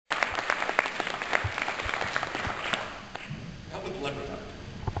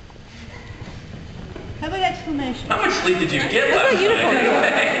How about exclamations? How much sleep did you get last night?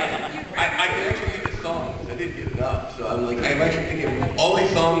 I can actually get the songs. I didn't get enough. So I'm actually thinking all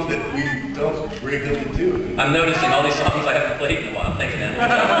these songs that we don't break them to do. I'm noticing all these songs I haven't played in a while. Thank you, man.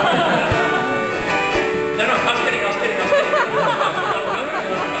 No, I was kidding.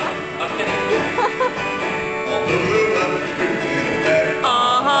 Although the love was strictly in the back.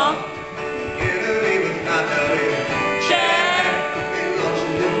 The enemy was not out in the chat. They launched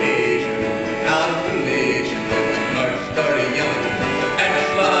an invasion out of the nation. The hearts started yelling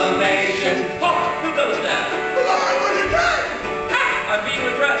exclamations. Oh, who goes that? Well, I was a guy! I'm being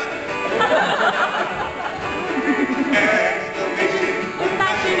addressed. Exclamation.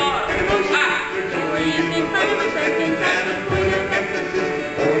 And a point of emphasis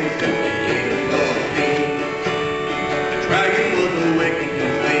before he simply gave us all a theme. The dragon was awakened in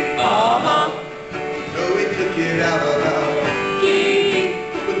sleep. So he took it out of our key.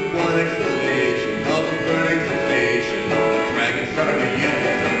 With one exclamation of a burning sensation, the dragon started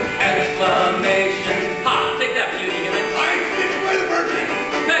using Exclamations. Ha! Take that, beauty. I stitched by the virgin.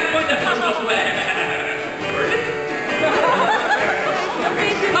 Back, point that first off away.